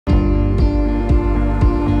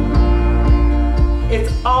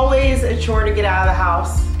always a chore to get out of the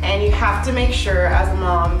house, and you have to make sure as a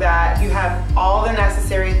mom that you have all the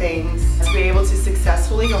necessary things to be able to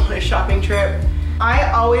successfully go on a shopping trip.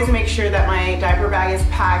 I always make sure that my diaper bag is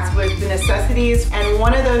packed with the necessities, and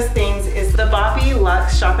one of those things is the Boppy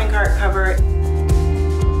Luxe shopping cart cover.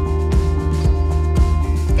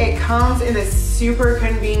 It comes in this super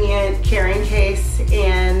convenient carrying case,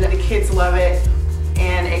 and the kids love it,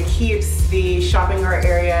 and it keeps the shopping cart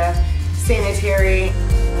area sanitary.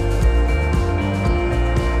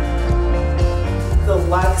 The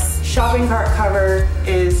Luxe shopping cart cover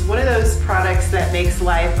is one of those products that makes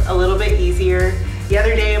life a little bit easier. The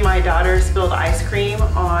other day, my daughter spilled ice cream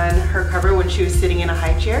on her cover when she was sitting in a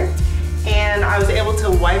high chair, and I was able to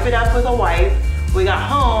wipe it up with a wipe. We got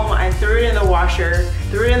home, I threw it in the washer,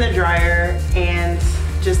 threw it in the dryer, and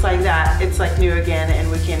just like that, it's like new again, and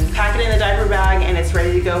we can pack it in the diaper bag and it's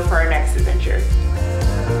ready to go for our next adventure.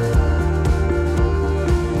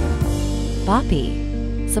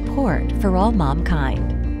 Boppy, support for all mom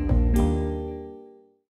kind.